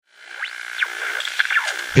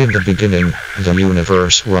In the beginning, the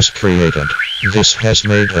universe was created. This has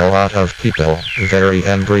made a lot of people very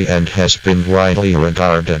angry and has been widely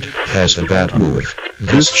regarded as a bad move.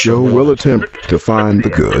 This show will attempt to find the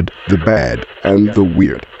good, the bad, and the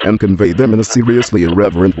weird, and convey them in a seriously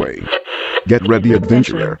irreverent way. Get ready,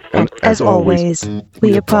 adventurer, and as always,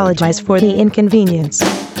 we apologize for the inconvenience.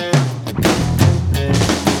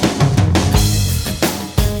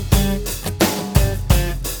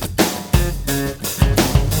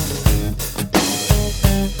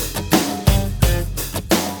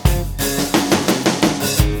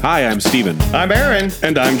 Hi, I'm Steven. I'm Aaron.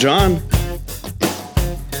 And I'm John.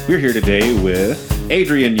 We're here today with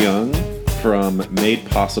Adrian Young from Made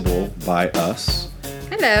Possible by Us.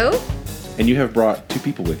 Hello. And you have brought two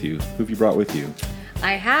people with you. Who have you brought with you?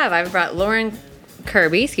 I've brought Lauren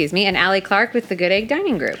Kirby, and Allie Clark with the Good Egg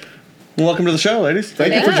Dining Group. Welcome to the show, ladies.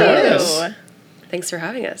 Thank you for joining us. Thanks for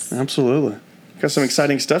having us. Absolutely. Got some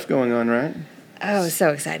exciting stuff going on, right? Oh, so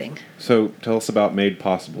exciting. So tell us about Made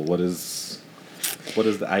Possible. What is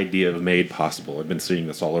the idea of Made Possible? I've been seeing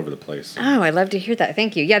this all over the place. Oh, I'd love to hear that.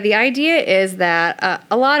 Thank you. Yeah, the idea is that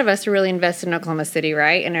a lot of us are really invested in Oklahoma City,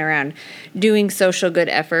 right? And around doing social good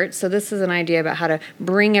efforts. So this is an idea about how to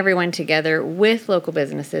bring everyone together with local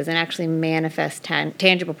businesses and actually manifest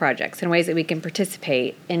tangible projects in ways that we can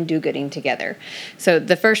participate in do-gooding together. So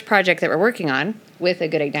the first project that we're working on with the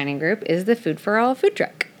Good Egg Dining Group is the Food for All food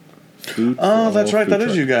truck. Oh, that's right. That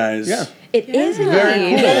is you guys. Yeah. It is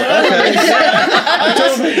Very indeed. cool.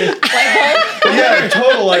 Okay.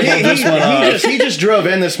 Total light bulb just went off. He just drove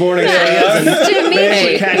in this morning, so he hasn't To meet been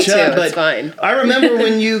able you. to catch Me too, up. it's fine. I remember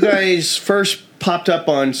when you guys first popped up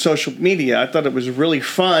on social media. I thought it was really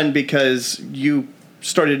fun because you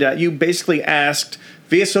basically asked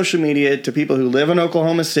via social media to people who live in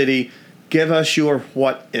Oklahoma City, give us your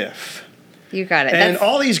what if. You got it. And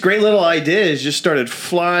all these great little ideas just started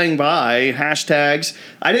flying by, hashtags.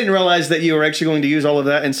 I didn't realize that you were actually going to use all of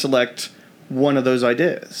that and select one of those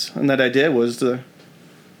ideas. And that idea was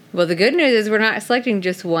Well, the good news is we're not selecting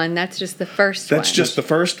just one. That's just the first one. That's just the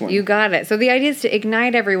first one. You got it. So the idea is to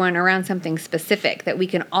ignite everyone around something specific that we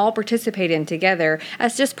can all participate in together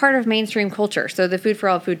as just part of mainstream culture. So the Food for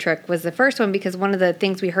All food truck was the first one because one of the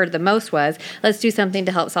things we heard the most was, let's do something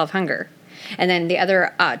to help solve hunger. And then the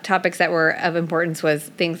other topics that were of importance was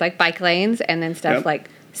things like bike lanes and then stuff like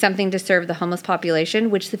something to serve the homeless population,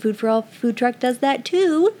 which the Food for All food truck does that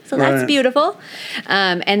too. So that's beautiful.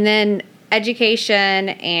 And then education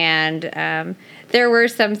and there were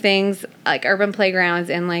some things like urban playgrounds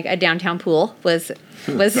and like a downtown pool was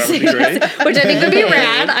That would be great. which I think would be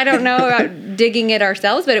rad. I don't know about digging it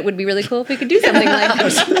ourselves, but it would be really cool if we could do something like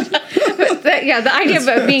that. The idea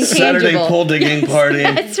of being Saturday tangible. pole digging party.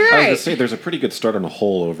 That's I was right. going to say, there's a pretty good start on a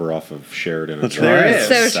hole over off of Sheridan. That's There right. is.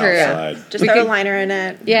 So South true. side. Just throw a liner in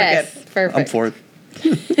it. Yes, We're good. perfect. I'm for it.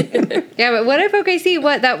 Yeah, but what if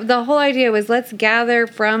OKC? The whole idea was let's gather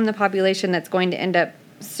from the population that's going to end up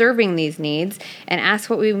serving these needs and ask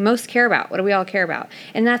what we most care about. What do we all care about?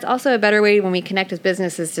 And that's also a better way when we connect with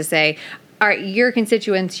businesses to say, all right, your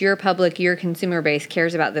constituents, your public, your consumer base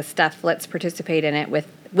cares about this stuff. Let's participate in it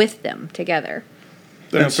with them together.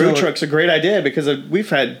 The And food so- truck's a great idea because we've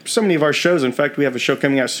had so many of our shows. In fact, we have a show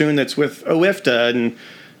coming out soon that's with OIFTA,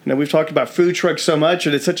 and we've talked about food trucks so much,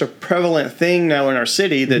 and it's such a prevalent thing now in our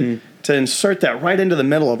city that to insert that right into the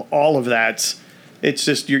middle of all of that, it's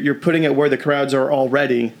just you're putting it where the crowds are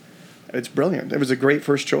already. It's brilliant. It was a great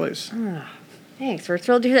first choice. Thanks. We're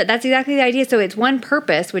thrilled to hear that. That's exactly the idea. So it's one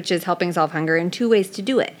purpose, which is helping solve hunger, and two ways to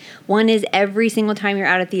do it. One is every single time you're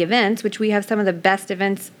out at the events, which we have some of the best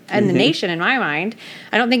events in the nation, in my mind.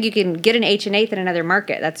 I don't think you can get an H&H in another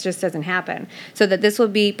market. That just doesn't happen. So that this will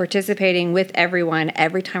be participating with everyone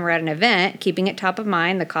every time we're at an event, keeping it top of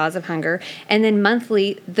mind, the cause of hunger. And then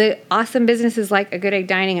monthly, the awesome businesses like A Good Egg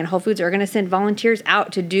Dining and Whole Foods are going to send volunteers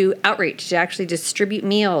out to do outreach, to actually distribute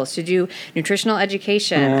meals, to do nutritional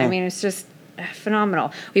education. I mean, it's just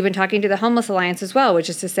phenomenal. We've been talking to the Homeless Alliance as well, which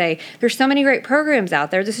is to say there's so many great programs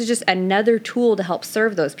out there. This is just another tool to help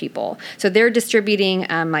serve those people. So they're distributing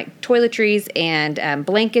like toiletries and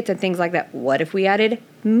blankets and things like that. What if we added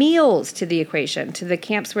meals to the equation, to the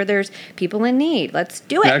camps where there's people in need? Let's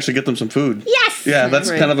do it. And actually get them some food. Yes! Yeah,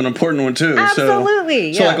 that's kind of an important one too.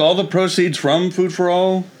 Absolutely, So yeah. like all the proceeds from Food for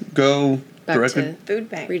All go Back directly. to Food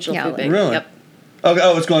bank. regional Yeah, food bank. Really? Yep. Okay.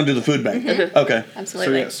 Oh, it's going to the food bank. Okay.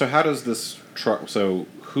 Absolutely. So how does this truck? So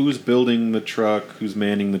who's building the truck? Who's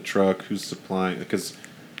manning the truck? Who's supplying? Because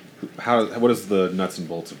what is the nuts and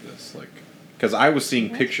bolts of this? Like, because I was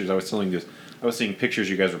seeing pictures. I was telling this. I was seeing pictures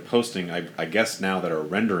you guys were posting, I guess now that are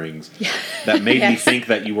renderings, that made me think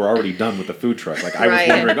that you were already done with the food truck. Like, I was Right.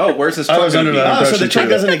 wondering, oh, where's this I truck was going to under be? that Oh, so the impression, truck too.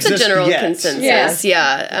 doesn't That's a exist general yet. consensus.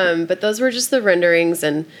 Yeah. But those were just the renderings,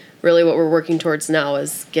 and really what we're working towards now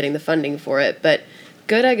is getting the funding for it. But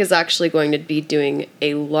Good Egg is actually going to be doing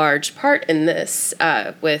a large part in this.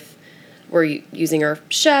 We're using our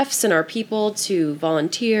chefs and our people to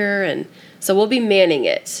volunteer, and so we'll be manning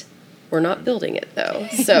it. We're not building it though.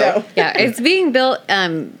 So Yeah, it's being built.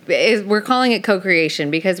 We're calling it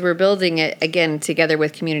co-creation because we're building it again together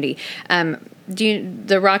with community.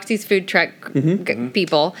 The Roxy's food truck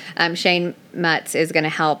people, Shane Mutz is going to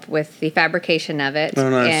help with the fabrication of it. Oh,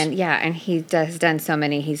 nice. And and he has done so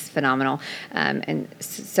many. He's phenomenal. And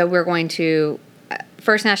so we're going to.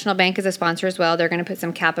 First National Bank is a sponsor as well. They're going to put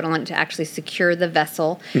some capital in to actually secure the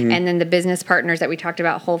vessel. And then the business partners that we talked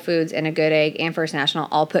about, Whole Foods and A Good Egg and First National,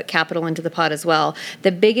 all put capital into the pot as well.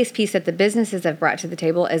 The biggest piece that the businesses have brought to the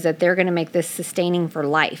table is that they're going to make this sustaining for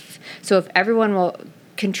life. So if everyone will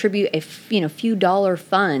contribute a few dollar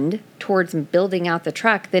fund towards building out the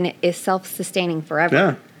truck, then it is self-sustaining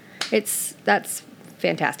forever. Yeah. That's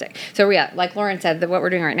fantastic. So like Lauren said, what we're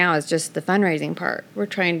doing right now is just the fundraising part. We're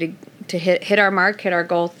trying to hit our mark, hit our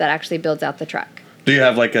goal that actually builds out the truck. Do you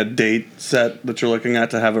have like a date set that you're looking at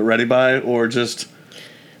to have it ready by, or just?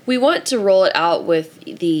 we want to roll it out with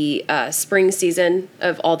the spring season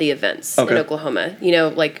of all the events in Oklahoma. You know,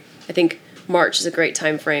 like I think March is a great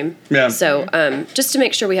time frame. Yeah. So just to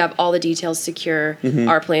make sure we have all the details secure,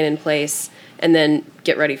 our plan in place, and then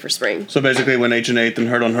get ready for spring. So basically, when H&H and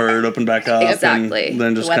Herd on Herd open back up, Exactly. and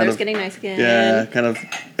then just The weather's kind of getting nice again. yeah, kind of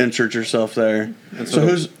insert yourself there. And So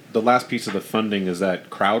who's the last piece of the funding? Is that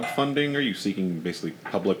crowdfunding? Are you seeking basically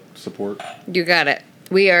public support? You got it.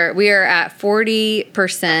 We are at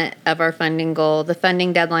 40% of our funding goal. The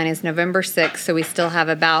funding deadline is November 6th, so we still have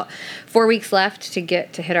about 4 weeks left to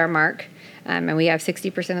hit our mark. And we have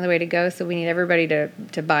 60% of the way to go, so we need everybody to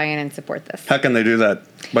buy in and support this. how can they do that?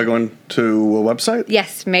 By going to a website?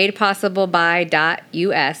 Yes,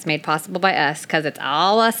 madepossibleby.us, made possible by us, because it's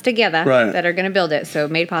all us together Right. that are going to build it. So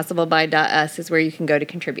madepossibleby.us is where you can go to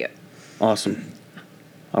contribute. Awesome.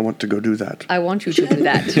 I want to go do that. I want you to do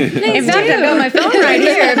that. In fact, I've got my phone right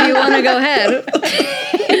here if you want to go ahead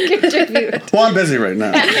and contribute. Well, I'm busy right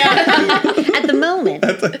now. At the moment.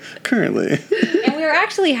 Currently. And we are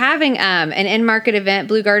actually having an in-market event.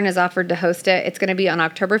 Blue Garden has offered to host it. It's going to be on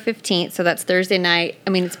October 15th, so that's Thursday night. I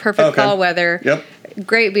mean, it's perfect Okay. fall weather. Yep.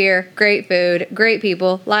 Great beer, great food, great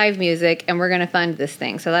people, live music, and we're going to fund this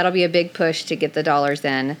thing. So that'll be a big push to get the dollars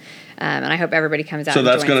in. And I hope everybody comes out. So and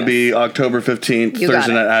that's joins going to us. be October 15th, You got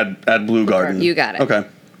Thursday night at Blue Garden. You got it. Okay. And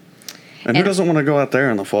who And- doesn't want to go out there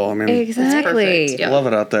in the fall? I mean, Exactly. perfect, yeah. love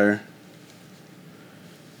it out there.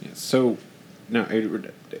 Yeah, so now,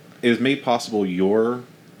 is Made Possible your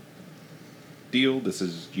deal? This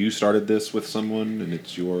is you started this with someone, and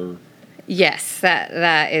it's your. Yes,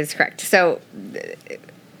 that is correct. So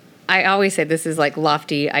I always say this is like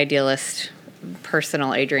lofty idealist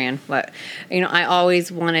personal Adrian. But I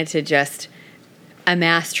always wanted to just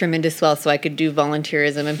amass tremendous wealth so I could do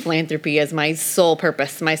volunteerism and philanthropy as my sole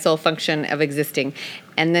purpose, my sole function of existing.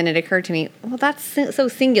 And then it occurred to me, well, that's so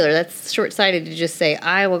singular. That's short-sighted to just say,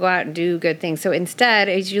 I will go out and do good things. So instead,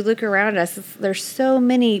 as you look around us, there's so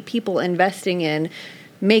many people investing in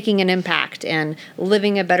making an impact and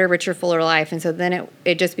living a better, richer, fuller life. And so then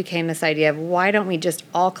it just became this idea of why don't we just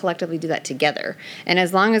all collectively do that together? And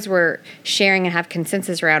as long as we're sharing and have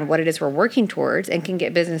consensus around what it is we're working towards and can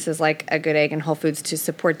get businesses like A Good Egg and Whole Foods to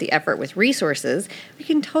support the effort with resources, we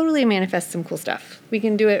can totally manifest some cool stuff. We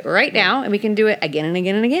can do it right now, and we can do it again and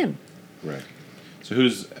again and again. Right. So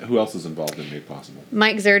who else is involved in Made Possible?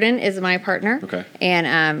 Mike Zerden is my partner. Okay.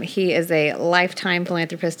 And he is a lifetime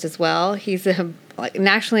philanthropist as well. He's a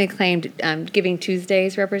nationally acclaimed Giving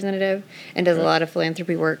Tuesdays representative and does a lot of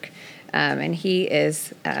philanthropy work. And he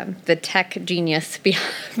is the tech genius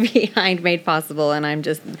behind Made Possible. And I'm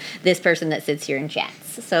just this person that sits here and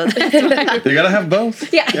chats. So that's why. You got to have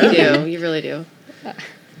both. Yeah. You do. You really do.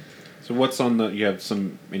 So what's on you have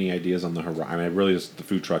any ideas on the horizon? I mean, really, the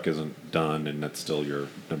food truck isn't done, and that's still your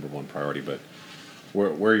number one priority. But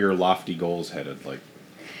where are your lofty goals headed? Like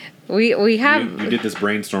We have you did this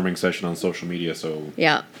brainstorming session on social media, so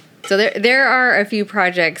Yeah. So there are a few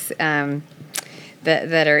projects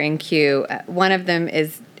that are in queue. One of them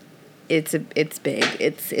is it's big.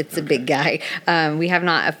 It's a big guy. We have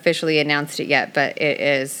not officially announced it yet, but it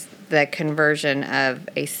is the conversion of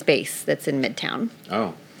a space that's in Midtown.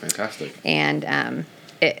 oh, fantastic! And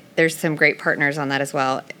there's some great partners on that as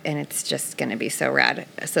well, and it's just going to be so rad.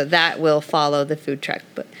 So that will follow the food truck,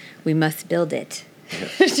 but we must build it.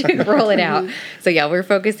 to roll it out. So yeah, we're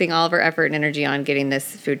focusing all of our effort and energy on getting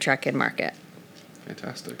this food truck in market.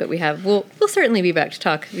 Fantastic. But we'll certainly be back to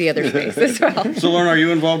talk the other space as well. So, Lauren, are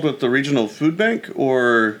you involved with the regional food bank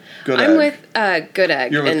or Good Egg? I'm with Good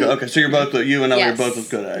Egg. You're with and- okay, so you're both you and Ellie Yes. are both with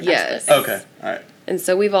Good Egg. Yes. Okay. All right. And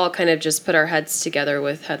so we've all kind of just put our heads together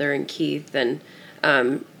with Heather and Keith and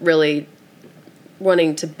really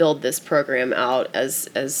wanting to build this program out as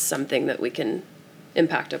something that we can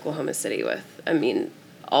impact Oklahoma City with. I mean,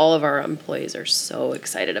 all of our employees are so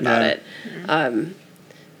excited about it.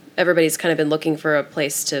 Everybody's kind of been looking for a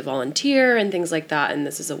place to volunteer and things like that, and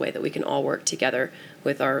this is a way that we can all work together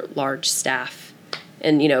with our large staff.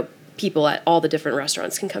 And, people at all the different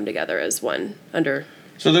restaurants can come together as one under...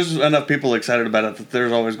 So there's enough people excited about it that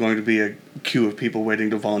there's always going to be a queue of people waiting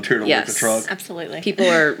to volunteer to work the Yes. truck. Absolutely. People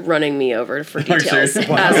are running me over for Are you details serious?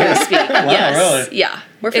 as we speak. Yes. really? Yeah.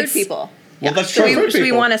 We're food It's- people. Well, that's So true. we, Food so we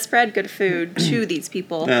people. want to spread good food to these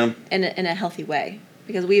people Yeah. in a healthy way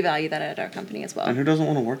because we value that at our company as well, And who doesn't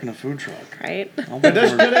want to work in a food truck? right? I'll But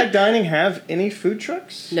does work- Good Egg Dining have any food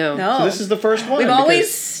trucks? No. No. So this is the first one. We've because-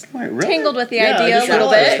 always Wait, really? tangled with the yeah, I idea just a little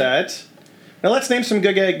realized bit. that. Now let's name some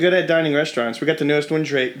Good Egg Dining restaurants. We got the newest one,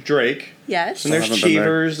 Drake. Yes. And there's haven't been there.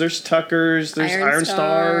 Cheevers, there's Tucker's, there's Iron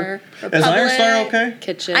Star. Is Iron Star okay?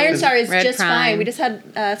 Kitchen. Iron Star is Red just Prime. fine. We just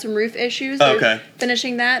had some roof issues. Oh, They're okay.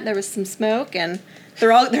 Finishing that, there was some smoke, and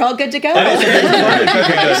they're all good to go.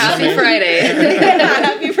 Happy Friday.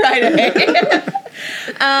 Happy Friday.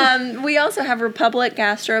 We also have Republic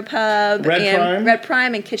Gastropub Red and Prime? Red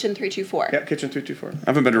Prime and Kitchen 324. Yep, Kitchen 324. I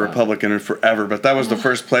haven't been to Republican in forever, but that was the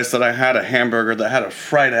first place that I had a hamburger that had a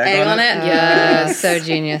fried egg, Egg on it. Yeah, so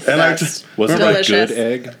genius. And I just Was it Delicious. like good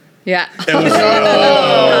egg? Yeah. it was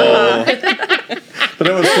But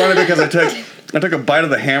it was funny because I took a bite of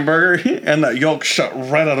the hamburger and that yolk shot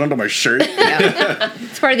right out under my shirt.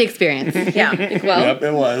 It's part of the experience. Yeah. Well, Yep,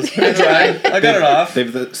 it was. I tried. I got it off.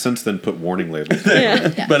 They've since then put warning labels.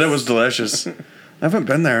 But it was delicious. I haven't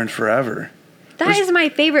been there in forever. That is my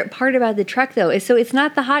favorite part about the truck, though. Is so it's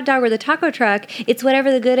not the hot dog or the taco truck. It's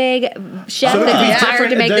whatever the Good Egg chef So that's it's inspired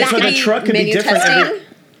to make different- this. so the truck could be menu different testing. every-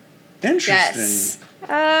 Interesting. Yes.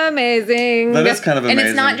 Amazing. That is kind of And amazing.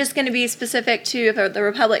 it's not just going to be specific to if the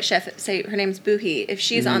Republic chef, say her name's Buhi, if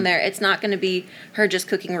she's on there, it's not going to be her just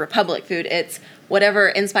cooking Republic food. It's whatever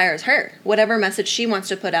inspires her, whatever message she wants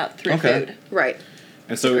to put out through Okay. food. right.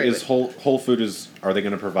 And so Agree is Whole Food are they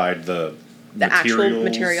going to provide the Actual materials?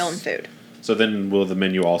 material and food. So then will the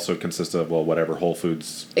menu also consist of whatever Whole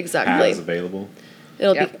Foods Exactly. has available?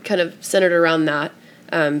 It'll be Yep. kind of centered around that,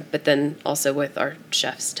 but then also with our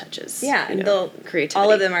chef's touches. Yeah, you and know, they'll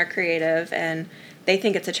all of them are creative and they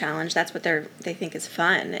think it's a challenge. That's what they think is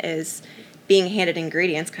fun is being handed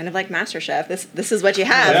ingredients, kind of like MasterChef. This is what you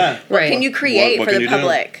have. Yeah. What Right. can you create What for can the you do?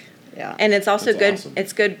 public? Yeah. And it's also That's good. awesome.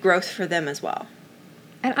 It's good growth for them as well.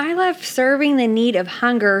 And I love serving the need of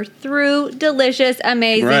hunger through delicious,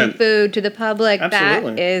 amazing Right. food to the public.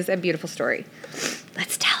 Absolutely. That is a beautiful story.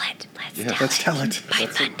 Let's tell it. Let's tell it. By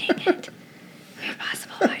funding it. Where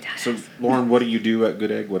possible, by time. So Lauren, what do you do at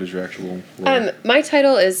Good Egg? What is your actual role? My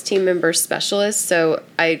title is team member specialist, so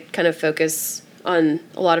I kind of focus on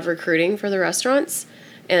a lot of recruiting for the restaurants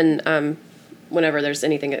and whenever there's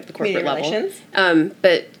anything at the corporate Community level. relations?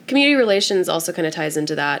 But community relations also kind of ties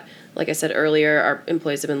into that. Like I said earlier, our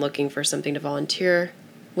employees have been looking for something to volunteer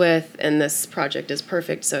with, and this project is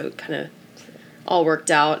perfect, so it kind of all worked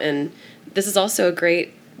out. And this is also a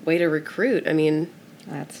great way to recruit. I mean,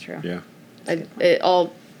 That's true. Yeah. it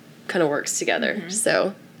all kind of works together.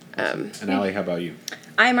 So, And Allie, how about you?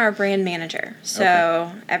 I'm our brand manager.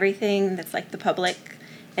 So everything that's like the public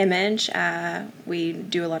image, we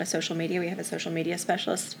do a lot of social media. We have a social media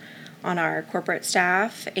specialist on our corporate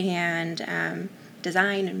staff and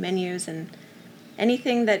design and menus and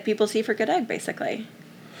anything that people see for Good Egg, basically.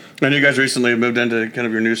 And you guys recently moved into kind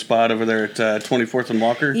of your new spot over there at 24th and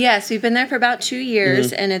Walker. Yes, we've been there for about 2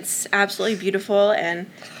 years, and it's absolutely beautiful. And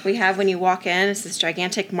we have, when you walk in, it's this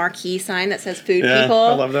gigantic marquee sign that says "Food Yeah, People."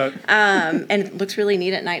 I love that. And it looks really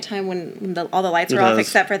neat at nighttime when all the lights It are off, does.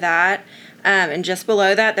 except for that. And just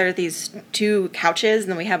below that, there are these 2 couches,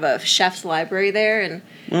 and then we have a chef's library there. And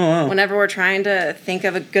Oh, wow. whenever we're trying to think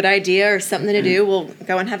of a good idea or something to do, we'll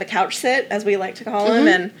go and have a couch sit, as we like to call them,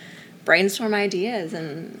 and brainstorm ideas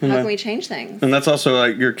and how can we change things. And that's also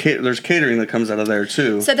like there's catering that comes out of there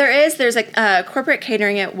too. So there's a corporate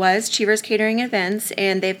catering. It was Cheevers Catering Events,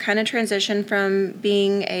 and they've kind of transitioned from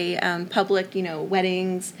being a public,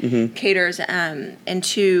 weddings caters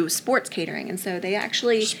into sports catering. And so they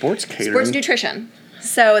actually Sports catering? sports nutrition.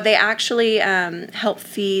 So they actually help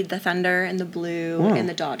feed the Thunder and the Blue Wow. and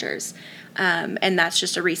the Dodgers. And that's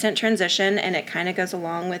just a recent transition, and it kind of goes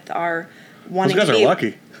along with our Those wanting guys to are be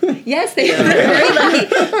lucky. Yes, they are very lucky.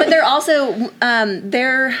 But they're also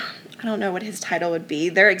they're I don't know what his title would be.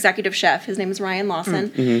 Their executive chef. His name is Ryan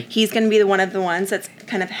Lawson. He's going to be one of the ones that's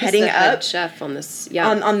kind of heading He's the head up chef on this.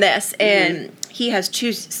 on this, and he has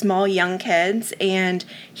 2 small young kids, and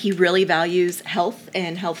he really values health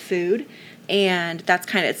and health food. And that's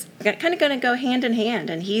kind of going to go hand in hand,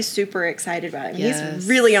 and he's super excited about it. Yes. He's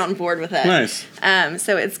really on board with it. Nice.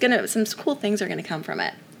 So it's some cool things are going to come from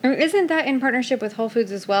it. Isn't that in partnership with Whole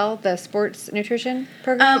Foods as well? The sports nutrition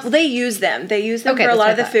program. Well, they use them. They use them Okay, for a that's lot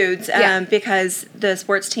what of the I thought. foods Yeah. because the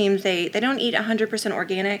sports teams they don't eat 100%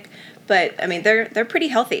 organic, but I mean they're pretty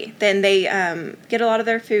healthy. Then they get a lot of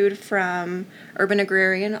their food from Urban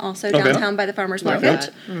Agrarian, also Okay. downtown by the farmers Love market.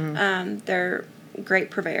 that. They're a great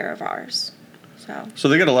purveyor of ours. So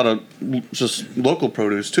they get a lot of just local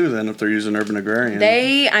produce too. Then, if they're using Urban Agrarian,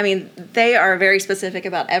 They are very specific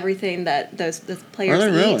about everything that those players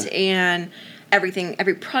Are they really? eat, and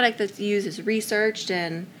every product that's used is researched,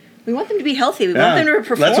 and we want them to be healthy. We want them to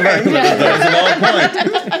perform. That's a valid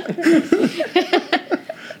point.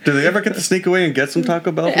 Do they ever get to sneak away and get some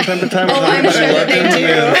Taco Bell from time to time? Oh, I'm sure that they do.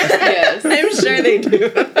 Yes. I'm sure they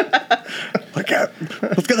do.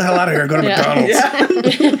 Let's get the hell out of here and go to McDonald's.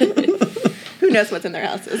 Who knows what's in their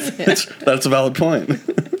houses? That's a valid point.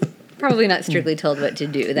 Probably not strictly told what to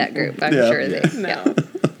do, that group. I'm Yeah. sure they. No.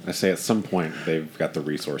 I say at some point they've got the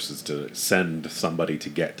resources to send somebody to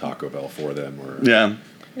get Taco Bell for them, or Yeah.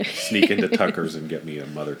 sneak into Tucker's and get me a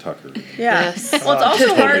Mother Tucker. Yeah. Yes. Well, it's also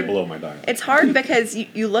Totally hard. below my diet. It's hard because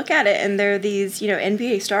you look at it and they're these,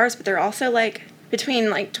 NBA stars, but they're also like between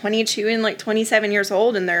like 22 and like 27 years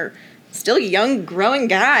old, and they're still young, growing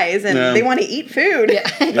guys, and Yeah. they want to eat food. Yeah.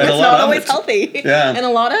 And a It's lot not of always it. healthy. Yeah. And a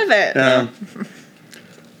lot of it. Yeah.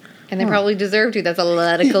 And they probably deserve to. That's a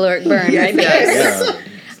lot of caloric burn. Yes, right there. Yeah.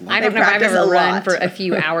 I don't They know if I've practice ever a run lot. for a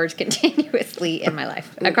few hours continuously in my life.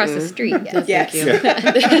 Across the street, yes. Yes.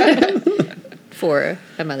 For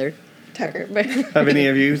a Mother Tucker. Have any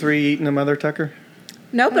of you 3 eaten a Mother Tucker?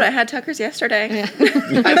 No, but I had Tucker's yesterday.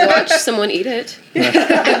 I've watched someone eat it.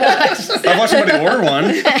 I watched somebody order one.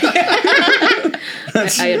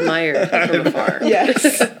 I admire it from afar.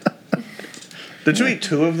 Yes. Did you eat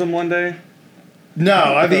 2 of them one day? No,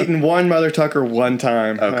 I've eaten one Mother Tucker one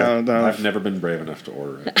time. Okay. I don't know. I've never been brave enough to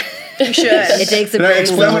order it. You should. It takes a Can I brave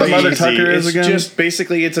explain what a woman. Mother Tucker is It's again? just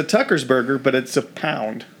basically it's a Tucker's burger, but it's a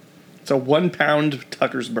pound. It's a 1 pound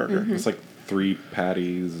Tucker's burger. It's like 3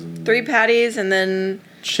 patties and 3 patties, and then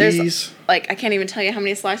Cheese. there's like I can't even tell you how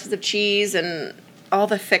many slices of cheese and all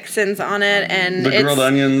the fixins on it, and the grilled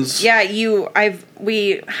onions. Yeah,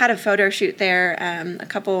 we had a photo shoot there a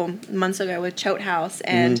couple months ago with Choate House,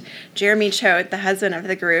 and Jeremy Choate, the husband of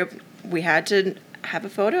the group, we had to have a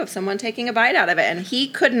photo of someone taking a bite out of it, and he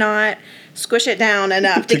could not squish it down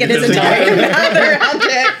enough to get his entire mouth around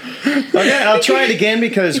it. Okay, I'll try it again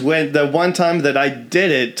because when the one time that I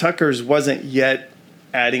did it, Tucker's wasn't yet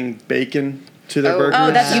adding bacon to their burger.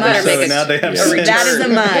 Oh, that's You better so make a- now they have Yeah. since- That is a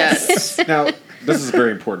must. Yes. Now, this is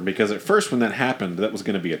very important because at first when that happened, that was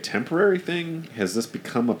going to be a temporary thing. Has this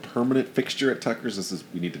become a permanent fixture at Tucker's?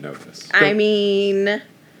 We need to know this. I mean,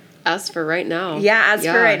 As for right now. yeah, as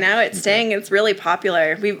for right now, it's staying. It's really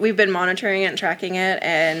popular. We've been monitoring it and tracking it,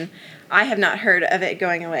 and I have not heard of it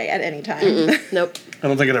going away at any time. Nope. I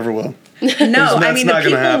don't think it ever will. No, I mean, not the gonna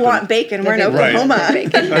people happen. want bacon. We're in Right. Oklahoma.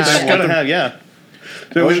 Bacon. It's gotta have, yeah.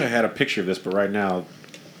 I wish I had a picture of this, but right now,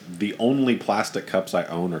 the only plastic cups I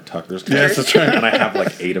own are Tucker's cups. Yes, that's right. And I have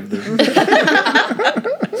like 8 of them.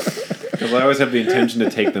 Because I always have the intention to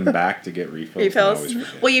take them back to get refills. and I always Refills.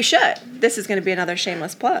 forget. Well, you should. This is going to be another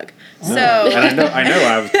shameless plug. So, And I know.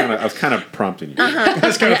 I was kind of prompting you.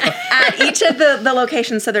 at each of the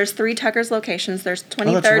locations, so there's 3 Tucker's locations. There's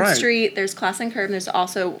 23rd right. Street. There's Class and Curve. And there's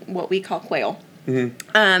also what we call Quail. And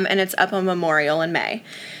it's up on Memorial in May.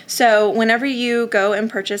 So whenever you go and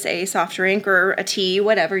purchase a soft drink or a tea,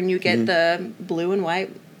 whatever, and you get the blue and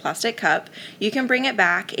white plastic cup, you can bring it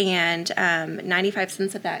back, and 95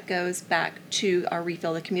 cents of that goes back to our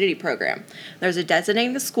Refill the Community program. There's a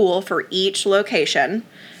designated school for each location,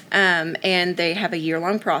 and they have a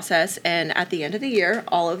year-long process, and at the end of the year,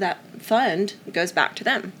 all of that fund goes back to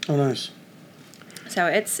them. Oh, nice. So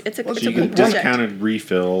it's a So it's you a can good project. discounted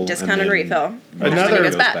refill. Discounted and then refill. most Another- of it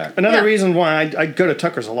goes goes back. Another Yeah. reason why I go to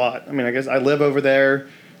Tucker's a lot. I mean, I guess I live over there,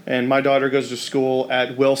 and my daughter goes to school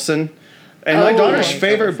at Wilson. And my daughter's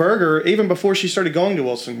favorite burger, even before she started going to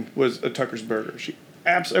Wilson, was a Tucker's burger. She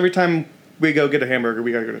every time we go get a hamburger.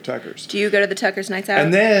 We gotta go to Tucker's. Do you go to the Tucker's Nights Out?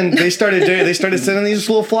 And then they started sending these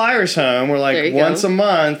little flyers home. We're There like, you once go. a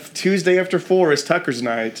month, Tuesday after 4 is Tucker's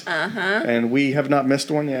night. And we have not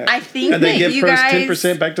missed one yet. I think and they that give you pros guys-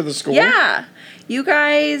 10% back to the school. Yeah. You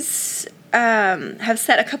guys have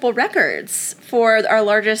set a couple records for our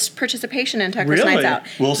largest participation in Tucker's Really? Nights Out.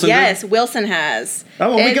 Wilson Yes, Wilson has.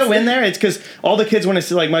 Oh, when we go It's- in there, it's because all the kids want to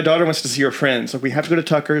see, like, my daughter wants to see her friends. Like, we have to go to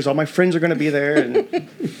Tucker's. All my friends are going to be there.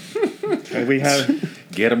 And we have...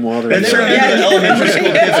 Get them while they're And there. sure, the elementary school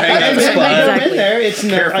kids hang out And when I spot. go in there, it's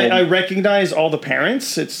Careful. I recognize all the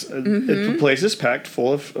parents. It's the place is packed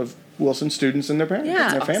full of Wilson students and their parents, Yeah.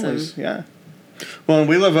 and their Awesome. families. Yeah. Well, and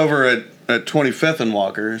we live over at 25th and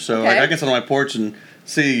Walker, so like Okay. I can sit on my porch and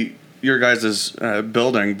see your guys'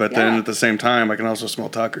 building, but then Yeah. at the same time, I can also smell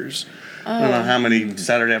Tucker's. I don't know how many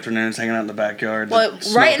Saturday afternoons hanging out in the backyard. Well, the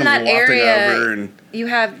smell right in comes that wafting area, over and you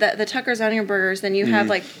have the Tucker's Onion Burgers, then you have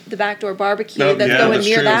like the backdoor barbecue Oh, that's yeah, going that's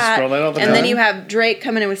near true. that, Smell that all and the then time. you have Drake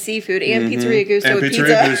coming in with seafood and Pizzeria Gusto and with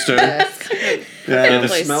Pizzeria pizza. Gusto. Yeah, Yeah. the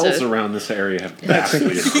Place smells to- around this area have vastly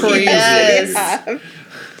increased. Yes.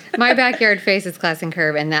 My backyard faces Class and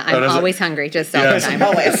Curb, and that I'm does it? always hungry, just all Yes. the time.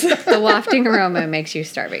 Always. The wafting aroma makes you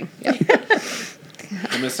starving. Yep.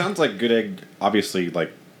 And it sounds like Good Egg, obviously,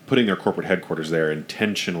 like putting their corporate headquarters there,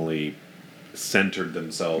 intentionally centered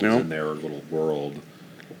themselves Yeah. in their little world.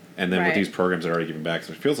 And then Right. with these programs they're already giving back,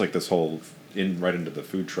 so it feels like this whole right into the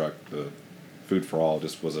food truck, the Food for All,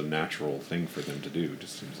 just was a natural thing for them to do. It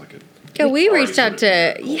just seems like it. Yeah, we already reached out sort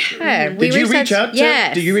of to in their culture. yeah. We Did you reach out to?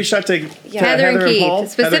 yes. Did you reach out to Heather and Keith Paul?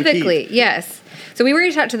 specifically? Yes. So we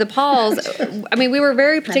reached out to the Pauls. I mean, we were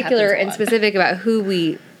very particular happens a and lot. specific about who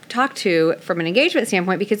we talked to from an engagement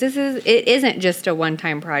standpoint because it isn't just a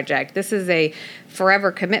one-time project. This is a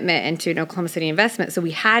forever commitment into an Oklahoma City investment. So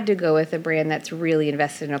we had to go with a brand that's really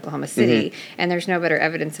invested in Oklahoma City, and there's no better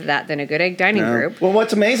evidence of that than a Good Egg Dining No. Group. Well,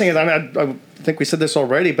 what's amazing is I think we said this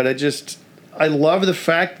already, but I love the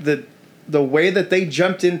fact that the way that they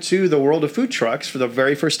jumped into the world of food trucks for the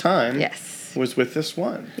very first time. Yes. Was with this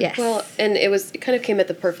one. Yes. Well, and it kind of came at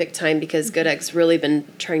the perfect time because Good Egg's really been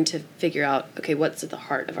trying to figure out, okay, what's at the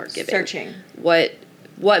heart of our giving? Searching.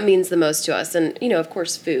 What means the most to us? And, of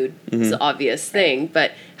course, food is the obvious thing,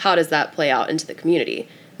 but how does that play out into the community?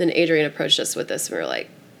 Then Adrian approached us with this, and we were like,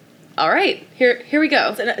 all right, here we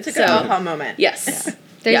go. It's a good aha moment. Yes.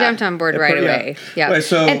 they Yeah. jumped on board right yeah. away. Yeah. Wait,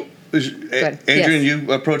 so And- Adrian, Yes.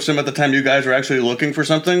 you approached them at the time you guys were actually looking for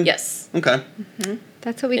something? Yes. Okay.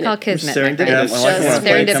 that's what we And call it kismet. was my serendipitous. friend. Yeah, I like when a Just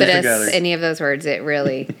plan comes together. Serendipitous, any of those words, it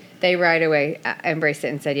really, they right away embraced it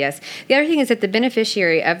and said yes. The other thing is that the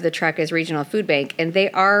beneficiary of the truck is Regional Food Bank, and they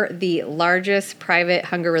are the largest private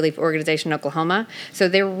hunger relief organization in Oklahoma. So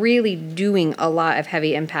they're really doing a lot of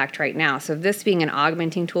heavy impact right now. So this being an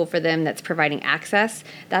augmenting tool for them that's providing access,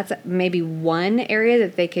 that's maybe one area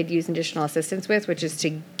that they could use additional assistance with, which is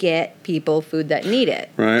to get people food that need it.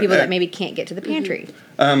 Right. People that maybe can't get to the pantry.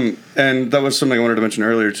 And that was something I wanted to mention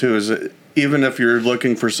earlier too. Is that even if you're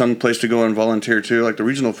looking for some place to go and volunteer too, like the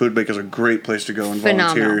Regional Food Bank is a great place to go and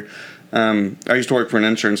Phenomenal. volunteer. I used to work for an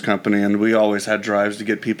insurance company, and we always had drives to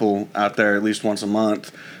get people out there at least once a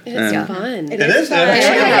month. It's And fun. It is. fun.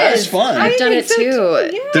 It is fun. I've done it too.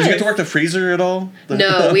 Did you get to work the freezer at all?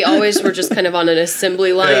 No, we always were just kind of on an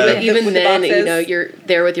assembly line, Yeah. but even With the then, boxes. you're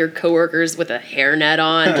there with your coworkers with a hairnet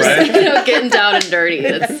on, just Right. getting down and dirty.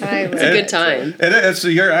 It's I a love good time. It's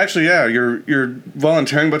you're actually you're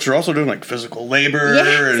volunteering, but you're also doing like physical labor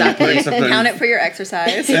and exactly. putting stuff in. Count it for your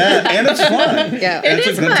exercise. Yeah, and it's fun. Yeah. And It it's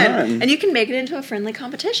is a good fun. time. And you can make it into a friendly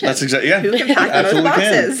competition. That's exactly Who can pack the most Absolutely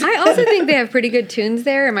can. boxes? I also think they have pretty good tunes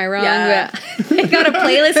there. Am I wrong? Yeah. But they got a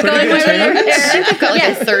playlist going good over there. They've got like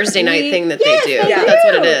Yes. a Thursday night thing that Yes, they do. they That's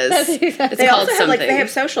what it do. is. That's exactly- It's They called also have something. they have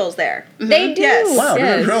socials there. They do. Yes. Wow,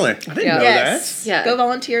 Yes. really? I didn't Yeah. know Yes. Yeah. Go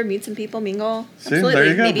volunteer, meet some people, mingle. See, Absolutely. there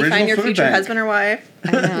you go. Maybe Regional find your Food future Bank. husband or wife.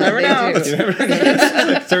 I know, Never they know. do.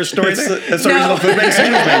 Is there a story there? It's the Regional Food Bank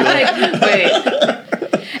singles bingo. Like, wait.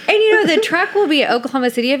 And the truck will be at Oklahoma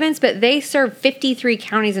City events, but they serve 53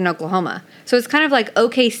 counties in Oklahoma. So it's kind of like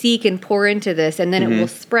OKC can pour into this, and then it will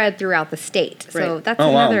spread throughout the state. So Right. that's Oh,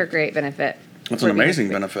 wow. another great benefit. That's for an being amazing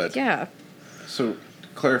free. benefit. Yeah. So, to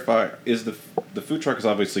clarify, is the food truck is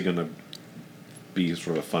obviously going to be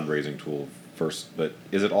sort of a fundraising tool first, but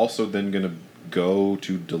is it also then going to go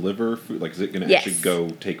to deliver food? Like, is it going to Yes. actually go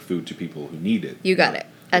take food to people who need it? You got it.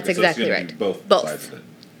 That's Okay, so it's exactly gonna right. do both Both. sides of it.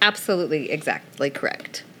 Absolutely, exactly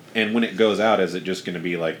correct. And when it goes out, is it just going to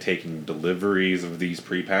be like taking deliveries of these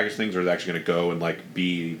prepackaged things, or is it actually going to go and like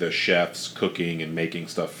be the chefs cooking and making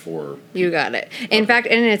stuff for? You got it. In fact,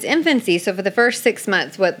 in its infancy, so for the first 6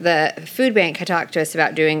 months, what the food bank had talked to us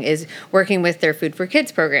about doing is working with their Food for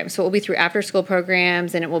Kids program. So it will be through after-school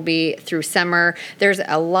programs, and it will be through summer. There's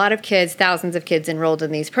a lot of kids, thousands of kids enrolled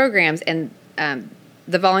in these programs, and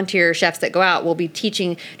the volunteer chefs that go out will be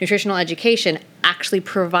teaching nutritional education, actually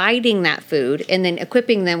providing that food, and then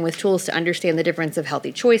equipping them with tools to understand the difference of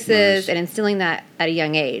healthy choices and instilling that at a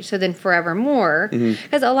young age. So then forevermore,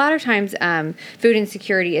 because a lot of times food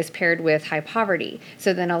insecurity is paired with high poverty.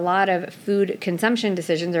 So then a lot of food consumption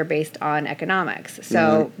decisions are based on economics.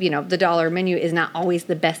 So, the dollar menu is not always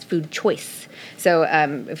the best food choice. So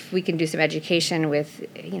if we can do some education with,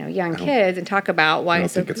 young kids and talk about why I don't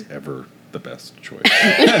it's so think it's ever the best choice.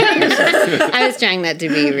 I was trying that to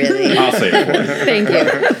be really. I'll say it for you. Thank you.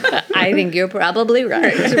 I think you're probably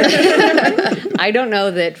right. I don't know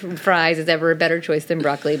that fries is ever a better choice than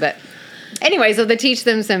broccoli, but anyway, so to teach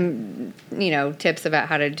them some, tips about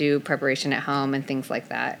how to do preparation at home and things like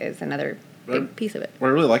that is another big piece of it. What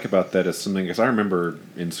I really like about that is something, because I remember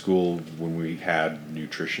in school when we had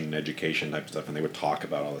nutrition education type stuff, and they would talk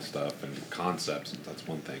about all this stuff and concepts, and that's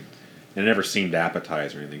one thing. And it never seemed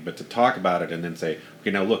appetizing or anything, but to talk about it and then say,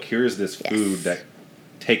 okay, now look, here's this food that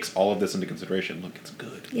takes all of this into consideration. Look, it's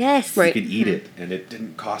good. Yes. You can eat it, and it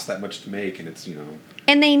didn't cost that much to make, and it's,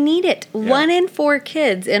 And they need it. Yeah. 1 in 4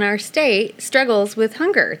 kids in our state struggles with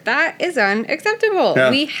hunger. That is unacceptable. Yeah.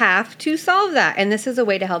 We have to solve that, and this is a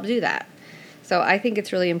way to help do that. So I think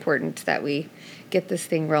it's really important that we get this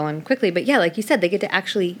thing rolling quickly. But yeah, like you said, they get to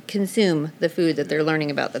actually consume the food that they're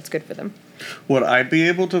learning about that's good for them. Would I be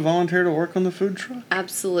able to volunteer to work on the food truck?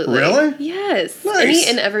 Absolutely. Really? Yes. Nice. Any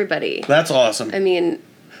and everybody. That's awesome. I mean,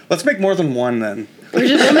 let's make more than one then.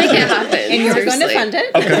 We'll make it happen. And you're going to fund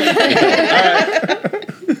it? Okay.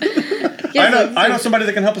 All right. I know somebody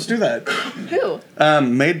that can help us do that. Who?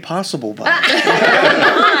 Made possible by.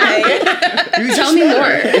 You tell me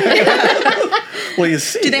more. Well, you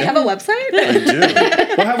see. Do they have a website? I do.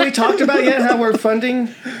 Well, have we talked about yet how we're funding,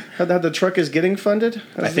 how the truck is getting funded?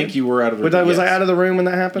 I think you were out of the room. Was I out of the room when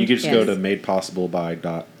that happened? You could just go to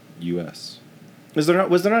madepossibleby.us. Was there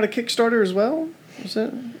not a Kickstarter as well? Is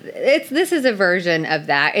it? This is a version of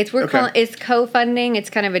that. It's co-funding.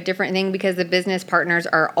 It's kind of a different thing because the business partners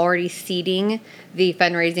are already seeding the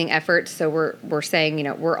fundraising efforts. So we're saying,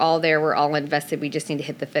 we're all there, we're all invested. We just need to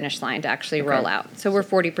hit the finish line to actually roll out. So we're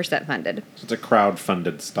 40% funded. So it's a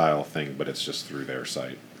crowd-funded style thing, but it's just through their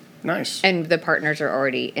site. Nice. And the partners are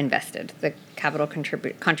already invested. The capital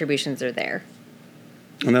contributions are there.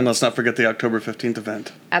 And then let's not forget the October 15th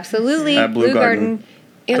event. Absolutely. At Blue Garden.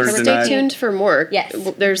 And stay tuned for more. Yes.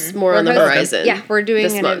 There's more on the horizon. Yeah, we're doing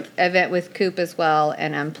an event with Coop as well,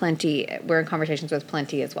 and Plenty. We're in conversations with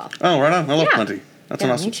Plenty as well. Oh, right on. I love Plenty. That's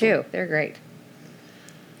an awesome me too. They're great.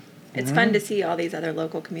 It's fun to see all these other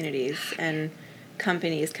local communities and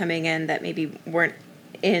companies coming in that maybe weren't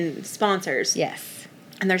in sponsors. Yes.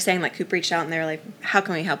 And they're saying, like, Coop reached out and they're like, how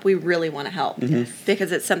can we help? We really want to help.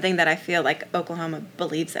 Because it's something that I feel like Oklahoma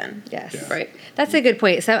believes in. Yes. Yeah. Right. That's a good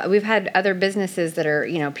point. So we've had other businesses that are,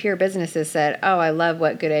 peer businesses said, oh, I love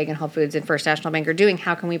what Good Egg and Whole Foods and First National Bank are doing.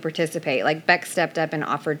 How can we participate? Like, Beck stepped up and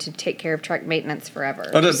offered to take care of truck maintenance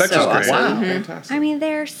forever. Oh, Beck's so great. Wow. Fantastic. I mean,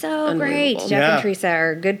 they're so great. Jeff and Teresa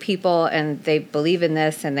are good people, and they believe in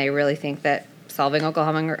this, and they really think that solving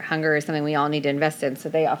Oklahoma hunger is something we all need to invest in. So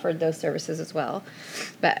they offered those services as well.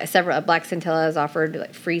 But several Black Scintilla has offered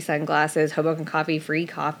like free sunglasses, Hoboken Coffee, free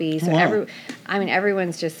coffee. So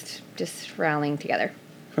everyone's just rallying together.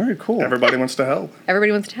 Very cool. Everybody wants to help.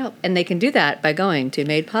 Everybody wants to help, and they can do that by going to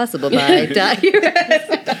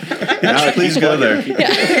madepossibleby.us. Please go there.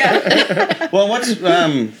 Well, what's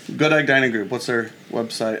Good Egg Dining Group? What's their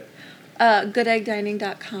website?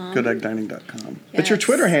 Goodeggdining.com. Goodeggdining.com. But your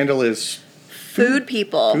Twitter handle is Food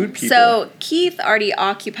people. Food people. So Keith already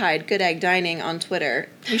occupied Good Egg Dining on Twitter.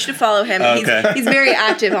 You should follow him. Okay. He's very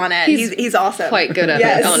active on it. He's awesome. Quite good at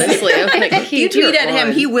it, honestly. If you tweet at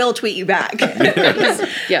him, he will tweet you back.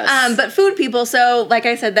 Yes. But food people. So, like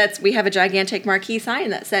I said, we have a gigantic marquee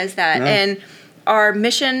sign that says that, and our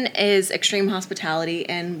mission is extreme hospitality,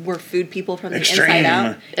 and we're food people from the inside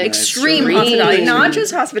out. Extreme hospitality, not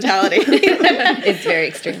just hospitality. It's very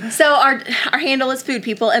extreme. So our handle is food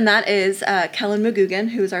people, and that is Kellen McGugan,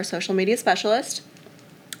 who is our social media specialist.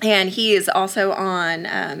 And he is also on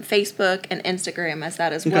Facebook and Instagram as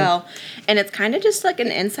that as well. And it's kind of just like an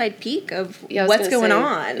inside peek of what's going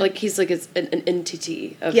on. Like he's like an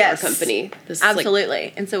entity of our company. This absolutely.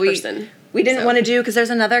 Like and so we didn't want to do, because there's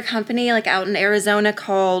another company like out in Arizona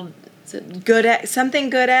called Good egg, something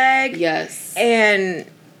good egg. Yes. And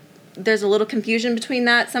there's a little confusion between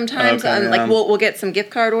that sometimes. Okay, Like yeah. we'll get some gift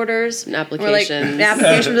card orders. An We're application. like, an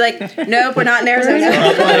application. We're like, nope, we're not in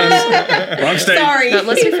Arizona. Wrong state. Sorry.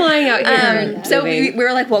 Unless you're flying out here. and So we moving.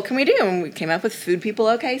 were like, what can we do? And we came up with Food People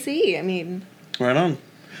OKC. I mean, Right on.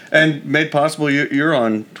 And made possible, you're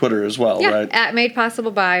on Twitter as well, Yeah, right? at Made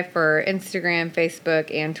Possible By for Instagram,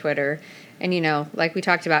 Facebook, and Twitter. And, you know, like we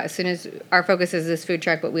talked about, as soon as our focus is this food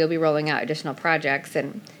truck, but we'll be rolling out additional projects.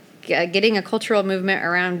 And getting a cultural movement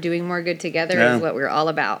around doing more good together Yeah. is what we're all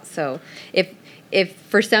about. So if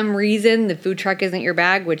for some reason the food truck isn't your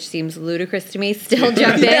bag, which seems ludicrous to me, still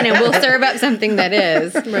jump in and we'll serve up something that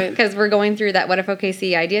is. Right. Because we're going through that What If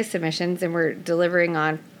OKC idea submissions and we're delivering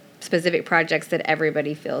on specific projects that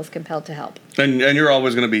everybody feels compelled to help. And you're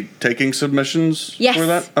always going to be taking submissions Yes. for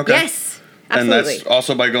that? Okay. Yes. And Absolutely. that's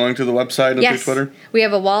also by going to the website and Yes. through Twitter? We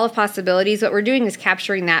have a wall of possibilities. What we're doing is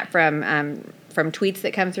capturing that from tweets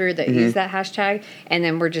that come through that use that hashtag, and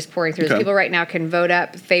then we're just pouring through. Okay. People right now can vote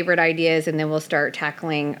up favorite ideas, and then we'll start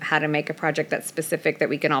tackling how to make a project that's specific that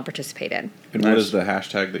we can all participate in. And what is the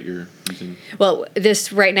hashtag that you're using? Well,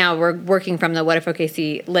 this right now we're working from the What If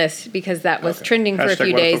OKC list because that was Okay. trending for a Hashtag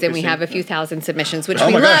few What If days, and we OKC. have a few thousand submissions, which Oh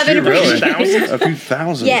we my love gosh, and you really? appreciate. A few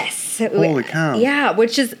thousand. Yes. Holy cow. Yeah,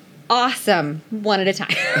 which is awesome. One at a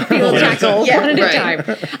time. We'll tackle Yeah, one at right. a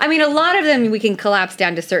time. I mean, a lot of them we can collapse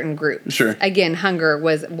down to certain groups. Sure. Again, hunger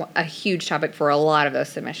was a huge topic for a lot of those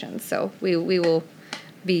submissions. So we will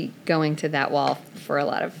be going to that wall for a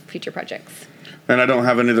lot of future projects. And I don't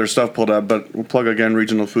have any of their stuff pulled up, but we'll plug again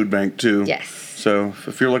Regional Food Bank too. Yes. So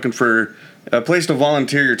if you're looking for a place to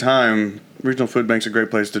volunteer your time, Regional Food Bank's a great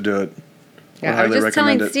place to do it. Yeah, I highly was just telling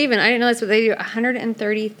recommend it. Stephen, I didn't know that's what they do.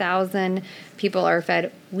 130,000 people are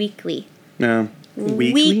fed weekly. Yeah.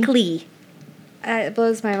 Weekly. It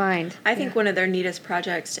blows my mind. I think one of their neatest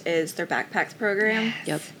projects is their backpacks program.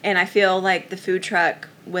 Yep. And I feel like the food truck,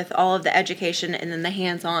 with all of the education and then the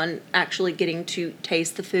hands-on, actually getting to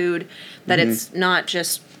taste the food, that it's not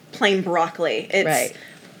just plain broccoli. It's Right.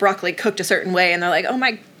 broccoli cooked a certain way, and they're like, "Oh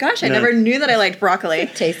my gosh, I Yeah. never knew that I liked broccoli."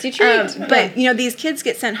 Tasty treat. But you know, these kids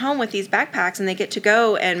get sent home with these backpacks, and they get to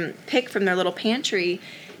go and pick from their little pantry,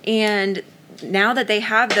 and now that they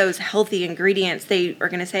have those healthy ingredients, they are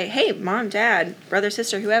going to say, "Hey, mom, dad, brother,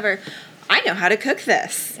 sister, whoever, I know how to cook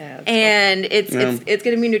this," Yeah, that's and it's Yeah. it's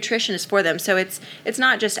going to be nutritious for them. So it's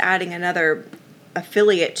not just adding another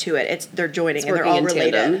affiliate to it; it's they're joining and they're all Working in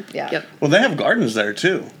related. tandem. Yeah. Yep. Well, they have gardens there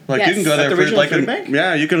too. Like you Yes. can go At there the for Regional like Food Bank?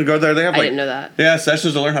 yeah, you can go there. They have I like didn't know that. yeah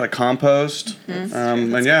sessions to learn how to compost. And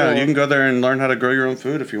yeah, cool. you can go there and learn how to grow your own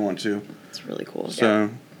food if you want to. It's really cool. So,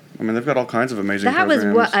 I mean, they've got all kinds of amazing. That was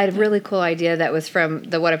programs. a really cool idea that was from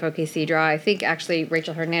the What If OKC draw. I think actually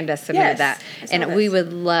Rachel Hernandez submitted Yes, that. I saw And this. we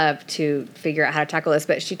would love to figure out how to tackle this.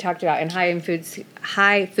 But she talked about in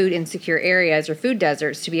high food insecure areas or food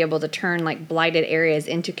deserts to be able to turn like blighted areas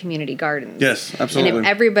into community gardens. Yes, And absolutely. if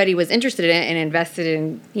everybody was interested in it and invested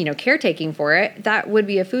in, caretaking for it, that would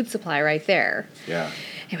be a food supply right there. Yeah.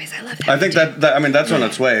 Anyways, I love that. I think that I mean that's on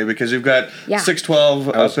its way because you've got Yeah.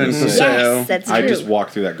 612 I was up in gonna say- Paseo. Yes, that's I true. just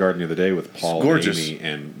walked through that garden the other day with Paul gorgeous. and Amy,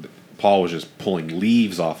 and Paul was just pulling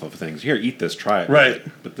leaves off of things. Here, eat this, try it. Right.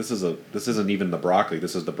 But this isn't even the broccoli.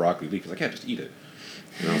 This is the broccoli leaf. He's like, yeah, just eat it.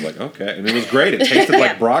 And I was like, okay. And it was great. It tasted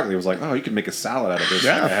like broccoli. It was like, oh, you can make a salad out of this.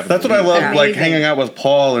 Yeah, that's what I love. Amazing. Like hanging out with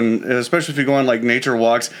Paul, and especially if you go on like nature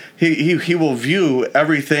walks, he will view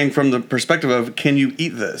everything from the perspective of, can you eat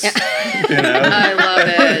this? You know, I love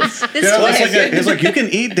it. This you know, is it's like he's like, you can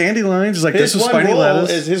eat dandelions. He's like, this is spiny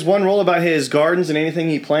lettuce. His one rule about his gardens and anything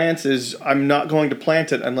he plants is I'm not going to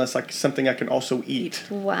plant it unless like something I can also eat.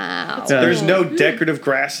 Wow. Yeah. There's no decorative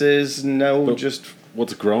grasses, no But- just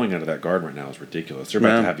What's growing out of that garden right now is ridiculous. They're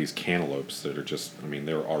about Yeah. to have these cantaloupes that are just, I mean,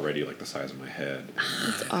 they're already like the size of my head.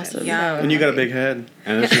 It's awesome. Yeah. and you got a big head.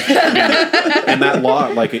 And it's just, I mean, and that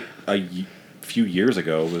lot, like few years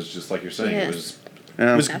ago, was just like you're saying. Yes. It was,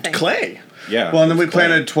 Yeah. It was Nothing. clay. yeah. Well, and then it we was clay.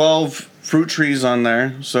 planted 12 fruit trees on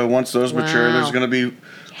there. So once those mature, Wow. there's going to be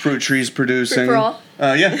fruit trees producing. for all.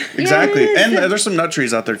 Yeah, exactly. Yes. And there's some nut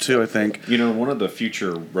trees out there too, I think. You know, one of the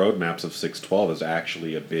future roadmaps of 612 is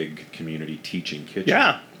actually a big community teaching kitchen.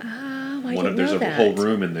 Yeah. Oh, I One didn't of, there's know a that. whole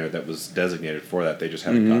room in there that was designated for that. They just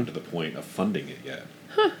haven't gotten to the point of funding it yet.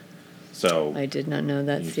 So I did not know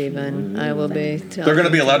that, Stephen. I will be. They're going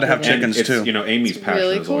to be allowed to have and chickens it's, too. You know, Amy's passion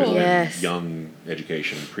really has always cool. been Yes. young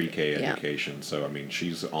education, pre-K Yeah. education. So I mean,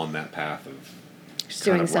 she's on that path of She's kind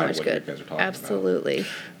doing of so right much what you good. guys are talking about. Absolutely.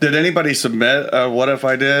 Did anybody submit What If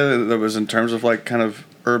I Did that was in terms of like kind of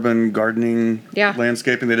urban gardening Yeah.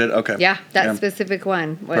 landscaping they did? Okay. Yeah, that specific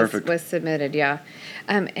one Perfect. was submitted. Yeah.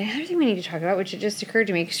 Another thing we need to talk about, which it just occurred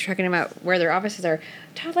to me because you're talking about where their offices are.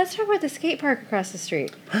 Todd, let's talk about the skate park across the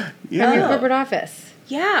street from your Yeah. corporate office.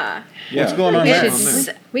 Yeah. What's going on We there?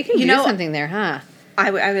 should- We can You do know- something there, huh? I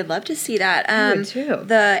would love to see that. I would too.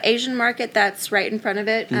 The Asian market that's right in front of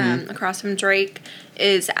it, across from Drake,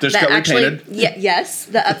 is Just that got actually. repainted. Yes,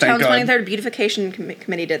 the Uptown God. 23rd Beautification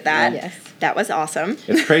Committee did that. Yes. That was awesome.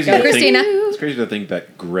 It's crazy Go, to Christina. think. It's crazy to think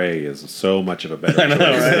that gray is so much of a better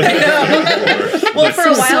choice. Well, for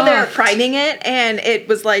a while they were soft. priming it, and it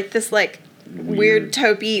was like this weird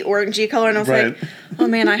taupey orangey color, and I was Right. like, oh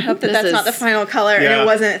man, I hope that This that's not the is- final color, and Yeah. it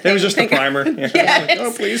wasn't. It was just a thank- primer. Yeah. Yes.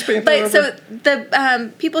 Oh, please paint But that over. so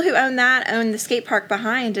the people who own that own the skate park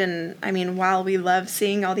behind, and I mean, while we love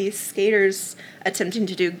seeing all these skaters attempting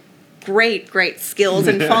to do great skills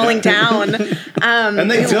and falling down, And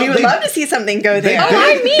they we would love to see something go there. Oh,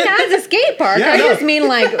 I mean, as a skate park, Yeah, I no. just mean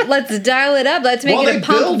like let's dial it up. Let's make Well, it they a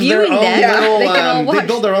pump build their viewing own deck. little. They can all They watch.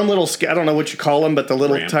 build their own little. I don't know what you call them, but the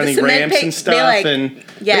little Ramp. tiny The cement ramps pick- and they, stuff, like- and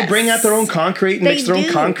Yes. they bring out their own concrete and They mix their own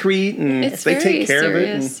do. concrete, and It's they very take care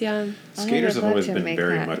serious, of it. And yeah. Skaters have love always to been make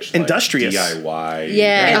very that. much Industrious. Like DIY.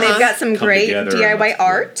 Yeah. And Uh-huh. they've got some Come great together DIY and-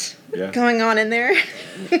 art Yeah. going on in there.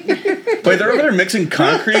 Wait, they're over there mixing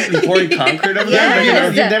concrete and pouring concrete over there?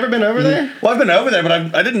 Yes. You've never been over there? Well, I've been over there, but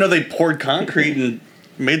I didn't know they poured concrete and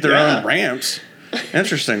made their Yeah. own ramps.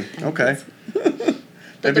 Interesting. Okay.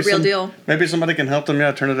 But the real deal. Maybe somebody can help them,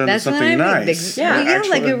 turn it into That's what I something mean. nice. Yeah, Yeah, like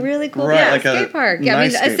a actually. really cool Right, like a skate park. Yeah,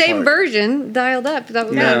 nice I mean, a skate same park. version dialed up. That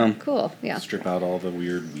would Yeah. be cool. Yeah. Strip out all the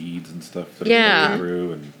weird weeds and stuff that Yeah. go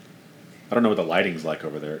through, and I don't know what the lighting's like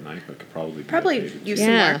over there at night, but could probably be updated. use some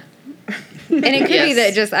Yeah. more. And it could be Yes.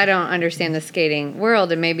 that just I don't understand the skating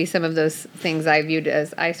world, and maybe some of those things I viewed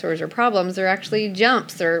as eyesores or problems are actually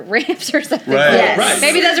jumps or ramps or something. Right. Yes. Right.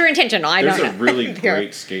 Maybe those are intentional. I There's don't a know. really Yeah.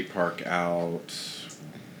 great skate park out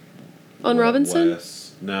On Robinson?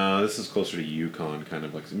 west. No, this is closer to Yukon, kind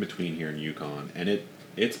of like in between here and Yukon, and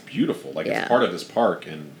it's beautiful. Like Yeah. it's part of this park,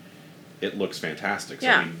 and it looks fantastic. So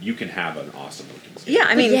Yeah. I mean, you can have an awesome looking skate Yeah, I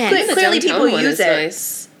park. mean, Yes. cle- The clearly downtown people one use is it.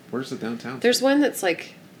 nice. Where's the downtown? There's skate one that's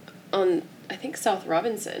like on, I think, South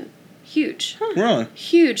Robinson. Huge. Really?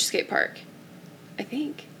 Huge skate park. I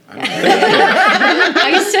think. park? I don't know.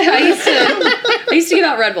 I used to give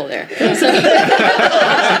out Red Bull there. So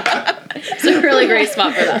it's a really great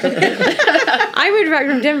spot for that. I moved back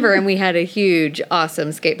from Denver, and we had a huge,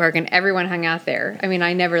 awesome skate park, and everyone hung out there. I mean,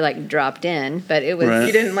 I never like dropped in, but it was Right.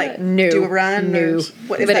 You didn't like No. do a run? No. Or,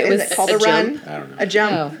 what is But that? it Is was it called a a run? jump. I don't know. A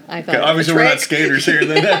jump. Oh, I thought. Okay, obviously, we're not trick. skaters here.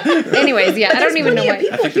 Then. Anyways, yeah, I don't even know plenty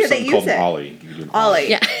of why. I people think here there's that something use called it. Ollie. You can do an Ollie.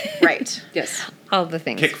 Yeah. Right. Yes. All the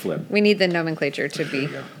things. Kickflip. We need the nomenclature to be.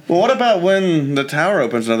 Well, what about when the tower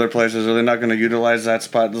opens in other places? Are they not going to utilize that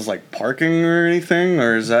spot as like parking or anything,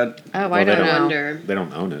 or is that? Oh, Well, I they don't don't know. Wonder. They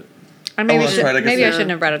don't own it. Or maybe, that's right, I guess maybe I so. shouldn't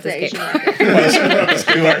have brought up the The skate Asian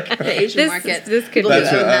park. market. The Asian This, market. this could People be. who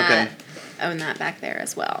That's own right, that okay. own that back there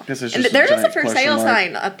as well. Guess it's And just a there is a giant for question sale mark.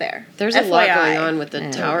 sign up there. There's a lot FYI. going on with the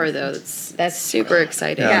Yeah. tower, though. That's super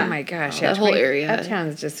exciting. Oh my gosh! That whole area.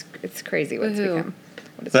 Uptown's just—it's crazy what it's Woohoo. become.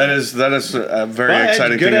 What it's That is a very But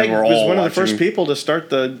exciting Good thing that Egg we're was all one of the watching. first people to start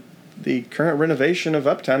the current renovation of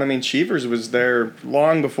Uptown. I mean, Cheevers was there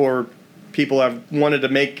long before people have wanted to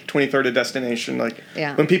make 23rd a destination. Like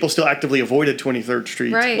Yeah. when people still actively avoided 23rd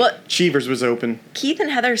Street. Right. Well, Cheevers was open. Keith and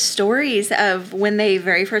Heather's stories of when they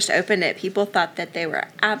very first opened it, people thought that they were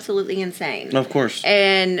absolutely insane. Of course.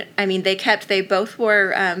 And I mean, they both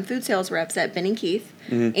were food sales reps at Ben and Keith,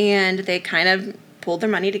 and they kind of pulled their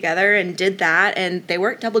money together and did that, and they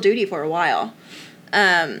worked double duty for a while,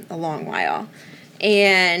 a long while.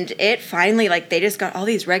 And it finally, like, they just got all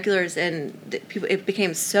these regulars, and people. It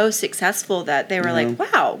became so successful that they were like,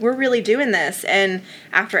 "Wow, we're really doing this." And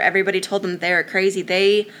after everybody told them they were crazy,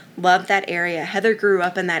 they loved that area. Heather grew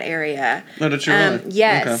up in that area. Oh, did you really?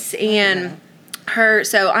 Yes, and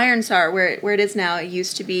so Iron Star, where it is now, it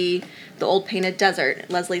used to be the old Painted Desert,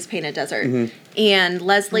 Leslie's Painted Desert, and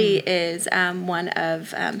Leslie is one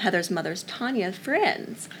of Heather's mother's, Tanya's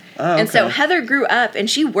friends. Oh, And so okay. Heather grew up, and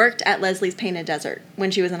she worked at Leslie's Painted Desert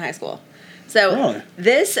when she was in high school. So Really?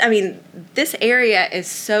 this area is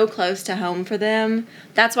so close to home for them.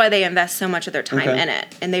 That's why they invest so much of their time Okay. in it,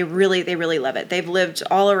 and they really love it. They've lived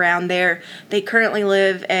all around there. They currently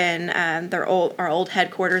live in our old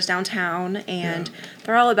headquarters downtown, and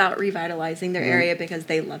they're all about revitalizing their area because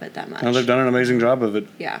they love it that much. Well, they've done an amazing job of it.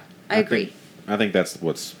 Yeah, I agree. I think that's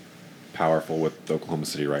what's powerful with Oklahoma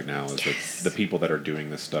City right now is that the people that are doing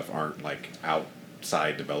this stuff aren't like out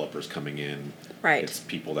outside developers coming in. Right. It's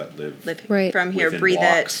people that live Right. From here, within breathe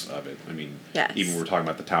blocks it. of it. I mean, Yes. even we're talking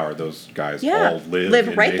about the tower. Those guys Yeah, all live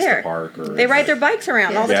in right Mesa there. Park. Or They ride their bikes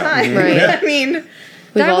around all the Yeah. time. Right. I mean,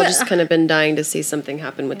 We've That all was- just kind of been dying to see something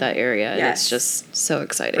happen with that area, and Yes. it's just so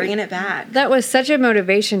exciting. bringing it back. That was such a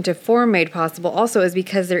motivation to form Made Possible also is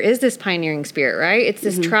because there is this pioneering spirit, right? It's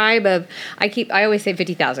this tribe of, I always say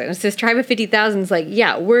 50,000. It's this tribe of 50,000 is like,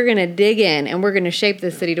 yeah, we're going to dig in and we're going to shape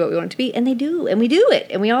this city to what we want it to be. And they do. And we do it.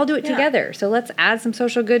 And we all do it Yeah. together. So let's add some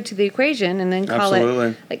social good to the equation and then call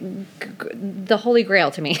Absolutely. it like the holy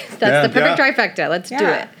grail to me. That's Yeah. the perfect trifecta. Let's do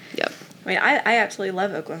Yeah. it. Yep. I mean, I absolutely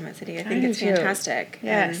love Oklahoma City. I think do it's too. fantastic.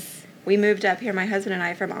 Yes. And we moved up here, my husband and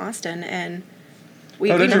I, from Austin, and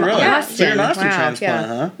we Oh, did you from really? Austin. So you're an Austin Wow, transplant,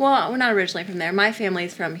 yeah. huh? Well, we're not originally from there. My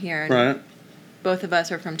family's from here. And Right. both of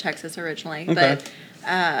us are from Texas originally. Okay.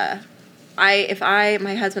 But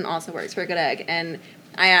my husband also works for Good Egg, and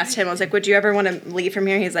I asked him, I was like, would you ever want to leave from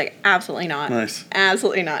here? He's like, absolutely not. Nice.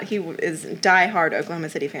 Absolutely not. He is a diehard Oklahoma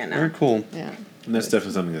City fan now. Very cool. Yeah. And that's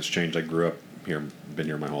definitely something that's changed. I grew up here, been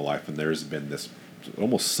here my whole life, and there's been this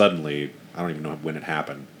almost suddenly, I don't even know when it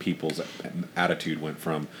happened, people's attitude went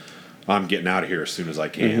from, I'm getting out of here as soon as I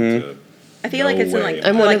can to, I feel like it's in way. like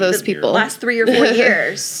I'm one like of those the people. last 3 or 4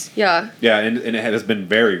 years. Yeah. yeah, and it has been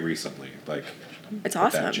very recently, like, It's that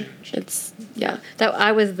awesome. changed. It's, yeah. That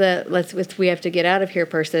I was the we have to get out of here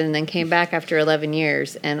person, and then came back after 11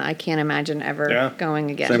 years, and I can't imagine ever Yeah.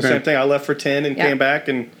 going again. Same Same thing. I left for 10 and Yeah. came back,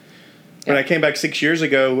 and when I came back 6 years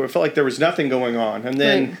ago, it felt like there was nothing going on. And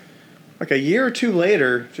then, Right. like a year or two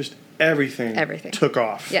later, just everything took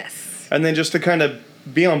off. Yes, And then just to kind of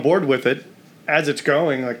be on board with it as it's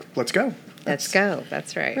going, like, let's go. let's go.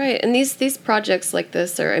 That's right. Right. And these projects like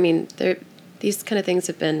this are, I mean, these kind of things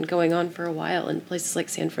have been going on for a while in places like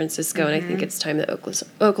San Francisco, and I think it's time that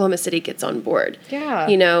Oklahoma City gets on board. Yeah.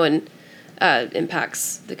 You know, and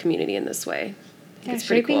impacts the community in this way. Yeah, It's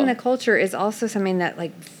pretty shaping cool. the culture is also something that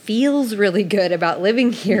like feels really good about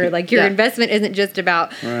living here. Like your Yeah. investment isn't just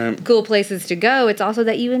about Right. cool places to go; it's also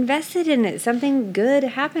that you invested in it. Something good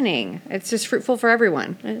happening. It's just fruitful for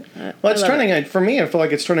everyone. Well, it's turning, for me, I feel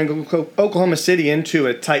like it's turning Oklahoma City into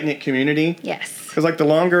a tight knit community. Yes. Because, like, the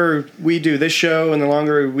longer we do this show and the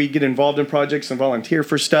longer we get involved in projects and volunteer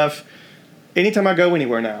for stuff, anytime I go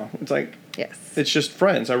anywhere now, it's like, Yes. it's just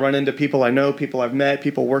friends. I run into people I know, people I've met,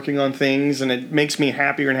 people working on things, and it makes me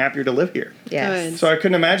happier and happier to live here. Yes. Good. So I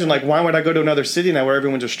couldn't imagine, like, why would I go to another city now where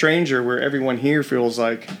everyone's a stranger, where everyone here feels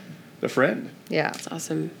like the friend? Yeah. It's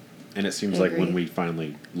awesome. And it seems I like when agree. we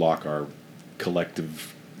finally lock our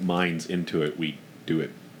collective minds into it, we do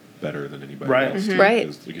it better than anybody Right. else. Mhm. Right.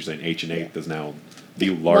 Because, like you're saying, H&H is now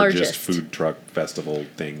the largest Largest. food truck festival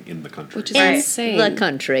thing in the country. Which is Right. insane. The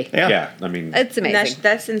country. Yeah. yeah, I mean, It's And amazing.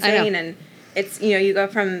 that's I know. insane. And it's, you go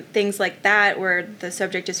from things like that where the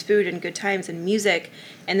subject is food and good times and music,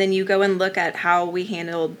 and then you go and look at how we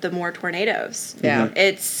handled the more tornadoes. Yeah.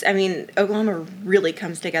 It's, Oklahoma really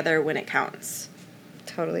comes together when it counts.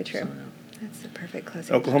 Totally true. so, yeah. That's the perfect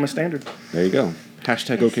closing. Oklahoma Standard. There you go.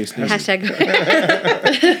 Hashtag OK Standard. Hashtag.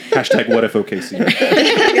 Hashtag what if OKC.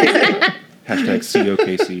 Hashtag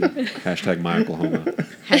COKC. Hashtag my Oklahoma.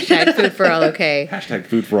 Hashtag food for all. Okay. Hashtag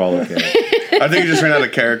food for all okay. I think you just ran out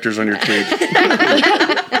of characters on your tweet.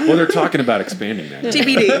 Well, they're talking about expanding that.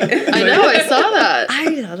 TBD. I know, I saw that.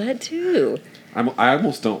 I saw that too. I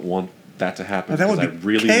almost don't want that to happen. That would because be I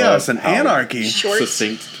really chaos love and how anarchy.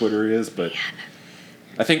 succinct Twitter is, but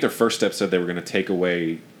I think their first step said they were going to take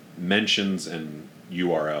away mentions and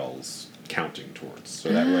URLs counting towards, so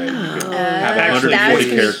that way you could have a Actually,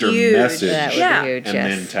 140 that's character huge. message That would Yeah. be huge. and Yes.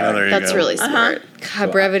 then Oh, tag. there you That's go. really smart.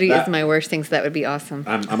 God, brevity that- is my worst thing, so that would be awesome.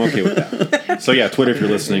 I'm okay with that. So yeah, Twitter, if you're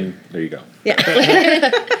listening, there you go.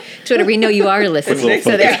 Twitter, we know you are Quick listening. little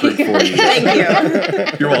So focus there group for you. Thank you.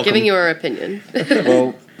 You're welcome. Giving you our opinion.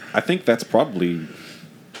 Well, I think that's probably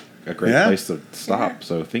a great Yeah. place to stop.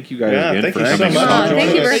 So thank you guys Yeah, again thank for you so coming. much. and Oh, talking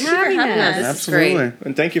thank you to for us. having us. This is great. Absolutely.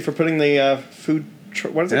 And thank you for putting the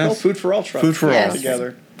what is it Yes. called? Food for All truck. Food for all. Yes.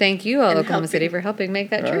 together. Thank you, all And Oklahoma City, helping. for helping make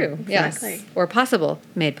that Yeah, true. exactly. Yes. Or possible.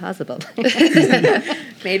 Made possible.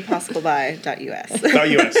 Made possible by .us.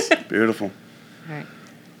 .us. Beautiful. All right.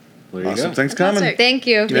 There you Awesome. go. Thanks for coming. Fantastic. Thank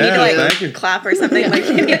you. We need to like thank you. clap or something. Like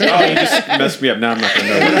you need to Oh, you just messed me up. Now I'm not going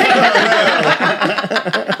to know.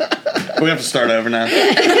 We have to start over now.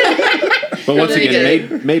 But once Very again,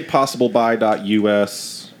 good. made possible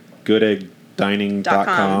by.us,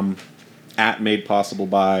 goodeggdining.com, at made possible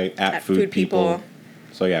by, at food people.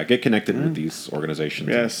 So yeah, get connected with these organizations.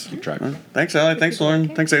 and Yes. Keep track. Thanks, Allie. Thanks, Lauren.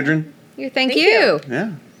 Thanks, Adrian. Thank Thank you. you.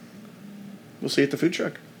 Yeah. We'll see you at the food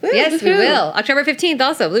truck. Yes, we Woohoo. will. October 15th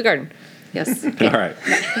also, Blue Garden. Yes. All right.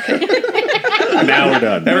 Now we're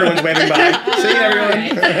done. Everyone's waving by. See you, everyone.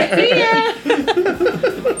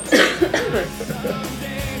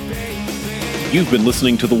 You've been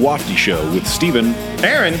listening to The Wafty Show with Stephen.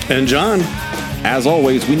 Aaron. And John. As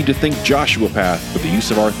always, we need to thank Joshua Path for the use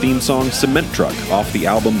of our theme song Cement Truck off the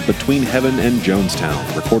album Between Heaven and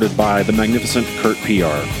Jonestown, recorded by the magnificent Kurt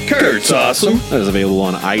PR. Kurt's awesome. That is available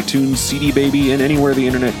on iTunes, CD Baby, and anywhere the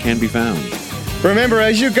internet can be found. Remember,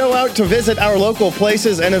 as you go out to visit our local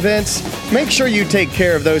places and events, make sure you take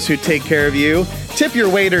care of those who take care of you. Tip your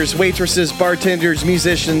waiters, waitresses, bartenders,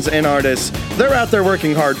 musicians, and artists. They're out there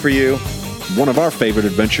working hard for you. One of our favorite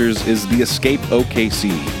adventures is the Escape OKC.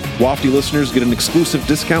 Wafty listeners get an exclusive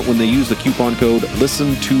discount when they use the coupon code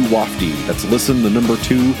LISTEN2WAFTY. That's listen, the number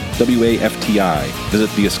 2, WAFTI. Visit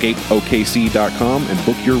theescapeokc.com and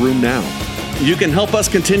book your room now. You can help us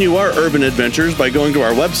continue our urban adventures by going to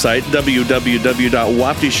our website,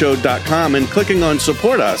 www.waftyshow.com, and clicking on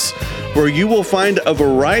Support Us, where you will find a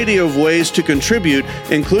variety of ways to contribute,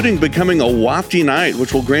 including becoming a Wafty Knight,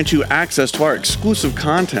 which will grant you access to our exclusive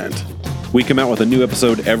content. We come out with a new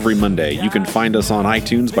episode every Monday. You can find us on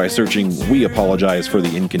iTunes by searching We Apologize for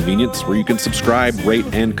the Inconvenience, where you can subscribe, rate,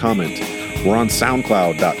 and comment. We're on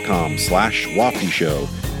SoundCloud.com/Wafty Show.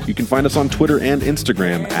 You can find us on Twitter and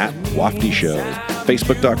Instagram at Wafty Show,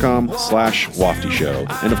 Facebook.com/Wafty Show,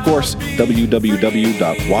 and of course,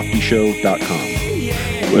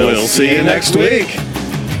 www.waftyshow.com. We'll see you next week.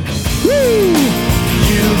 You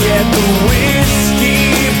get the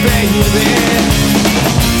whiskey, baby.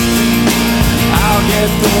 I'll get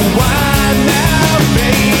the wine.